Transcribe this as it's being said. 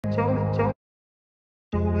Welcome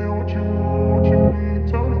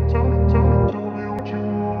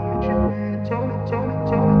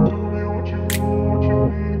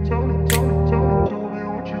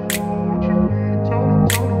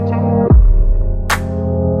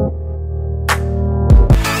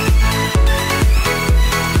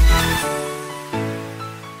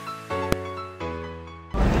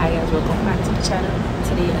back to the channel.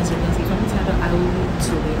 Today, as you can see from the title, I will be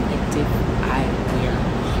doing a Diff eyewear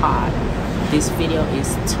haul. This video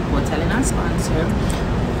is totally not sponsored.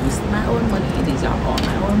 I used my own money. These are all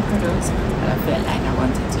my own products, but I felt like I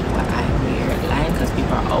wanted to do an eyewear line because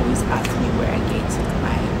people are always asking me where I get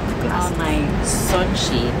my glasses. My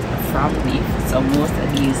sunshade from Diff. So most of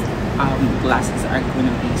these glasses are going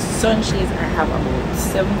to be sunshades. I have about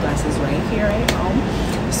 7 glasses right here right now.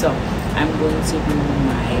 So I'm going to do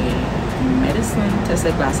my medicine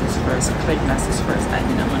tested glasses first, clear glasses first, and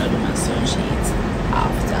then I'm going to do my sunshades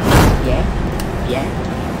after. Yeah.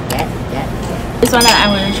 This one that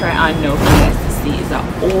I'm going to try on now for you guys to see is the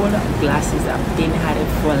old glasses. I've been had it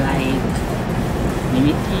for like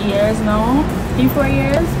maybe 3 years now, 3-4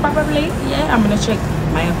 years probably. Yeah, I'm going to check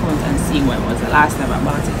my account and see when was the last time I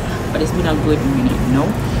bought it, but it's been a good minute now.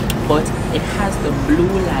 But it has the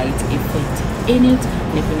blue light effect in it,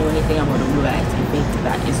 and if you know anything about the blue light effect,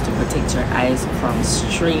 that is to protect your eyes from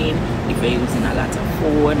strain. If you're using a lot of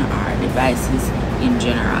phone or devices in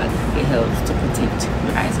general, it helps to protect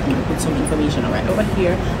your eyes. I'm going to put some information right over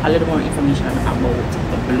here, a little more information about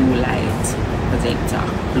the blue light protector,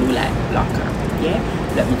 blue light blocker. Yeah,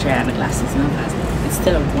 let me try on the glasses now, guys. It's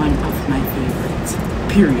still one of my favorites,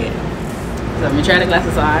 period. So let me try the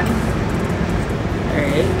glasses on.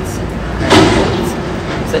 Alright,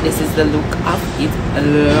 so this is the look of it. I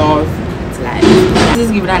love it. Like, this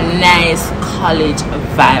is giving a nice college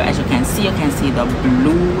vibe. As you can see the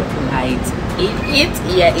blue light in it.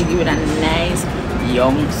 Yeah, it's giving a nice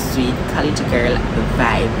young sweet college girl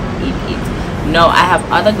vibe in it. Now I have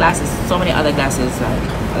other glasses, so many other glasses, like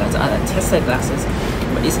a lot of other tested glasses,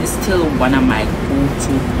 but this is still one of my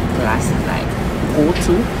go-to glasses, like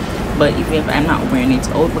go-to. But even if I'm not wearing it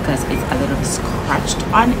out because it's a little scratched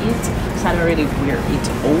on it, so I don't really wear it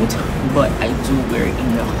out, but I do wear it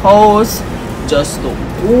in the house. Just look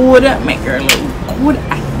good, make her look good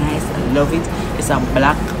and nice. I love it. It's a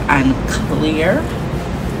black and clear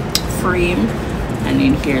frame, and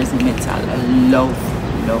then here's metal. I love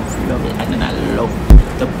it, and then I love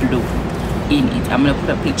the blue in it. I'm gonna put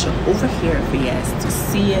a picture over here for you guys to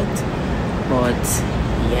see it, but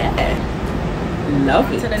yeah,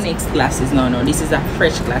 love it. So the next glasses, no, this is a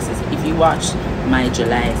fresh glasses. If you watch my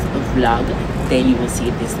July vlog, then you will see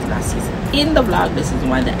these glasses in the vlog. This is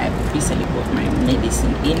one that I recently bought my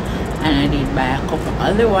medicine in, and I did buy a couple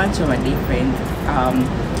other ones from a different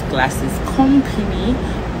glasses company,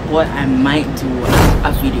 but I might do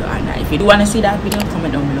a video on that. If you do want to see that video,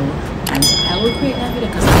 comment down below and I will create that video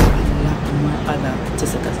because I have a lot more other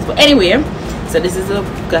tested glasses. But anyway, so this is the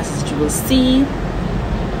glasses that you will see.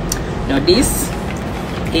 Now this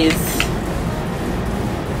is,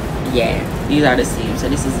 yeah, these are the same. So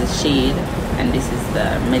this is the shade and this is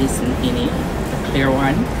the medicine in it, the clear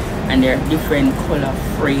one, and they're different color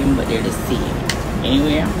frame but they're the same.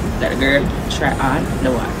 Anyway, let a girl try on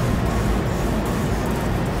the one.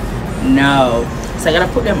 No, so I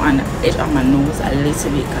gotta put them on the edge of my nose a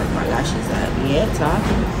little bit because my lashes are here.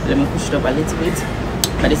 Let me push it up a little bit,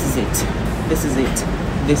 but this is it, this is it,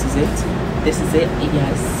 this is it, this is it.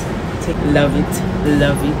 Yes, love it,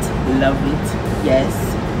 love it, love it. Yes,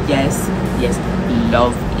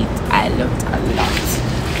 love it. I love it a lot.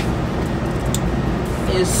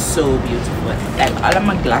 It's so beautiful. Like all of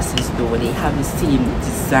my glasses though, they have the same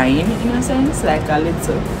design in a sense, like a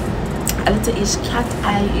little ish cat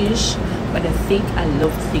eye-ish, but I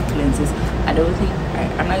love thick lenses. I don't think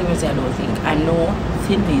I'm not even saying I don't think, I know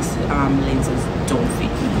thinness lenses don't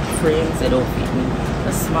fit me, frames they don't fit me,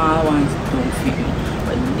 the small ones don't fit me,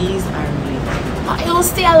 but these are really, it will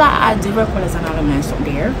stay a lot of different colors and all of my stuff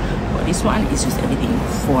there, but this one is just everything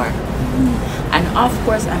for me. And of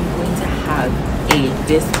course I'm going to have a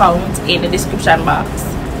discount in the description box.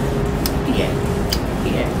 Yeah,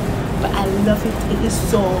 but I love it. It is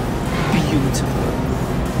so beautiful.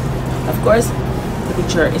 Of course the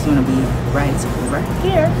picture is going to be right over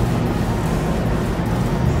here.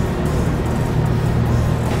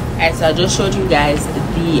 And so I just showed you guys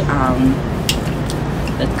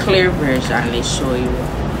the clear version. Let's show you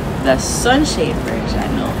the sunshade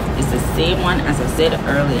version. No, it's the same one as I said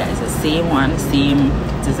earlier. It's the same one, same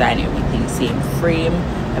design, everything, same frame.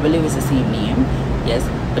 I believe it's the same name, yes,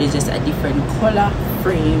 but it's just a different color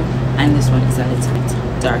frame and this one is a little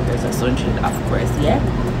bit darker, so sunshade of course. Yeah,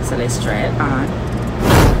 so let's try it on.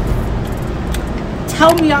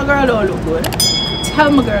 Tell me your girl don't look good. Tell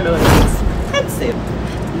my girl don't look expensive.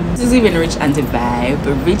 This is even rich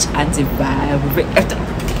anti-vibe, rich anti-vibe, rich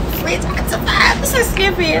anti-vibe. This is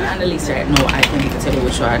skipping. And the least right now, I can tell you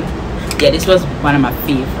which one. Yeah, this was one of my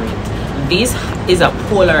favorite. This is a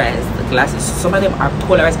polarized glasses. Some of them are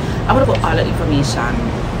polarized. I'm gonna put all the information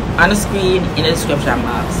on the screen in the description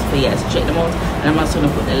box for you guys to check them out, and I'm also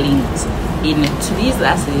gonna put the links into these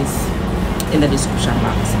glasses in the description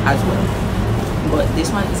box as well. But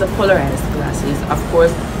this one is a polarized glasses. Of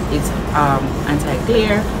course, it's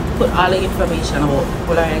anti-glare. Put all the information about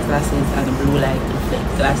polarized glasses and the blue light effect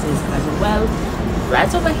glasses as well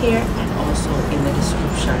right over here and also in the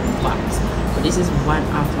description box. But this is one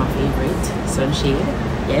of my favorite sunshade.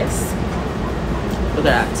 Yes, look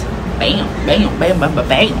at that. Bam, bam, bam, bam, bam,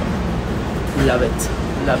 bam. Love it,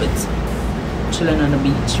 love it. Chilling on the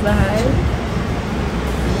beach vibe.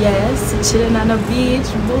 Yes, chilling on the beach,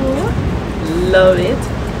 boo. Love it.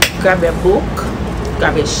 Grab your book,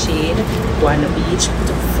 grab your shade, go on the beach, put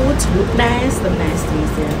a foot, look nice, the nice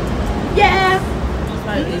things there. Yeah. This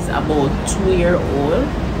one is about 2-year-old.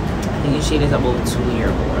 I think the shade is about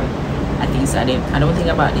 2-year-old. I think so. I don't think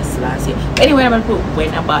about this last year. Anyway, I'm gonna put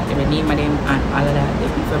when I bought them, the name of them, and all of that, the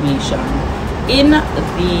information in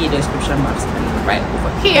the description box and right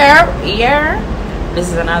over here. Here. This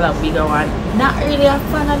is another bigger one. Not really a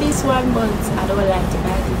fan of this one, but I don't like to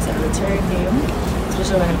buy things and return them,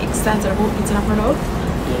 especially when I'm excited about eating a product.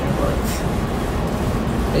 Yeah, but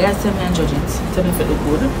you guys tell me and judge it. Tell me if it look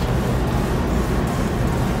good.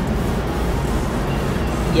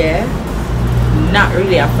 Yeah, not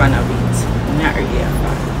really a fan of it. Not really a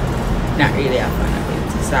fan. Not really a fan of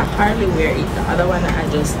it. So I hardly wear it. The other one that I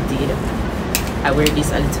just did, I wear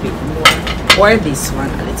this a little bit more, or this one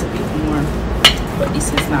a little bit more. But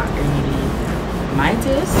this is not really my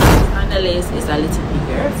taste. And the lace is a little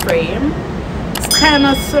bigger frame. It's kind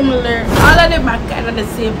of similar. All of them are kind of the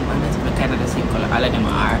same. Kind of the same color. All of them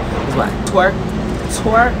are. It's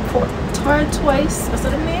what? Tortoise. What's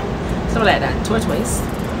the name? Something like that. Tortoise.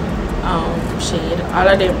 Shade. All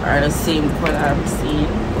of them are the same color I'm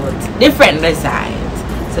seeing, but different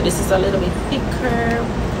designs. So this is a little bit thicker.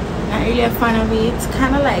 Not really a fan of it.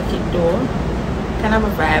 Kind of like it though. Kind of a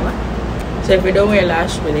vibe. So if you don't wear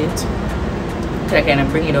lash with it, I kind of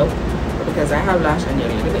bring it up, but because I have lash and they're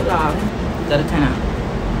a little bit long, gotta kind of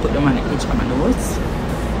put them on the edge of my nose.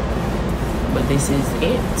 But this is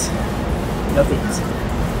it. Love it.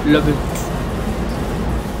 Love it.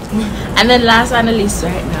 And then last on the list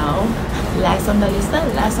right now, last on the list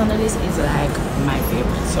is like my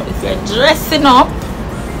favorite. So if you're dressing up, I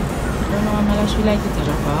don't know, I'm not actually like it to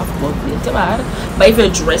drop off, but it's bad. But if you're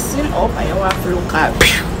dressing up and you want to look at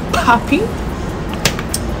poppy,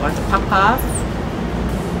 want to pop off,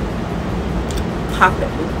 pop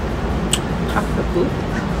it, pop it,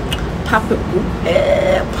 pop it,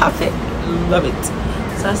 pop it. Love it.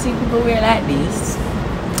 So I see people wear like this.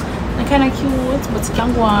 They're kind of cute, but you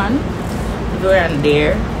can go on. You go around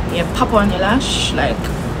there, you pop on your lash, like,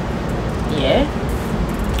 yeah,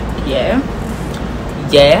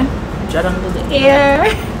 draw down to the air.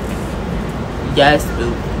 Yes,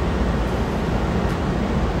 boo.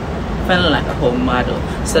 Feeling like a whole model.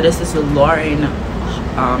 So this is a Lauren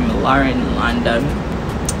London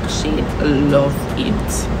shade. Love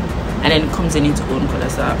it. And then it comes in its own color.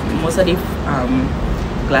 So most of the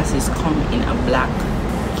glasses come in a black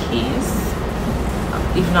case.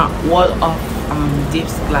 If not all of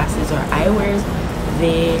Diff's glasses or eyewears,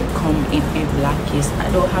 they come in a black case. I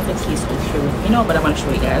don't have the case out here with me now, but I'm gonna show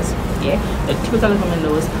you guys. Yeah, the typical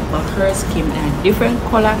windows, but hers came in a different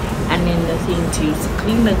color. And then the thing to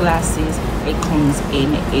clean the glasses, it comes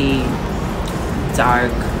in a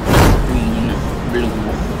dark green blue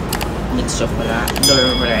mixture color. Don't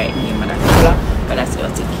remember the right name of that color, but that's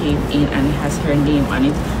what it came in, and it has her name on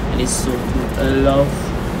it, and it's so good. Love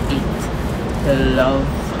it.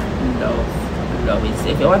 Love it. So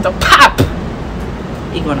if you want to pop,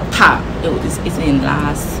 you're gonna pop. It's in the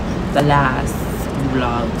last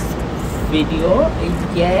vlogs video.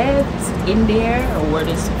 Yet in there, where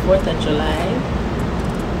this 4th of July,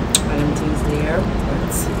 all them things there.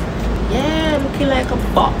 But yeah, looking like a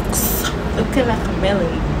box, looking like a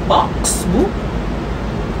melon box. Whoop.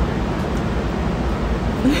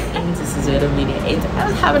 And this is where the video ends. I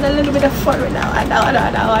was having a little bit of fun right now.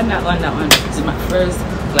 That one. This is my first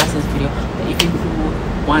glasses video. But if you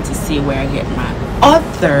want to see where I get my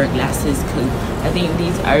other glasses, because I think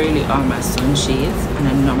these are really all my sunshades, and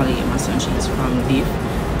I normally get my sunshades from Diff.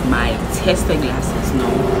 My tested glasses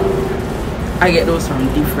now I get those from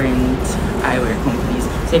different eyewear companies.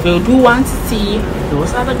 So if you do want to see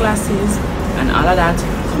those other glasses and all of that,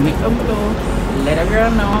 comment down below, let a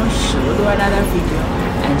girl know, she'll do another video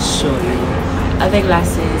and show you other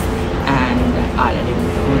glasses and all of the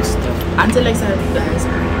good stuff. Until next time guys,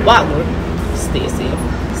 walk good, stay safe,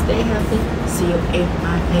 stay healthy. See you in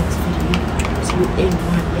my next video. See you in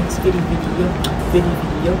my next video.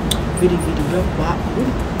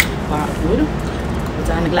 Walk good. Put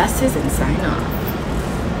on the glasses and sign off.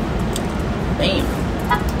 Bam.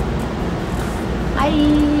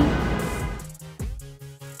 Bye.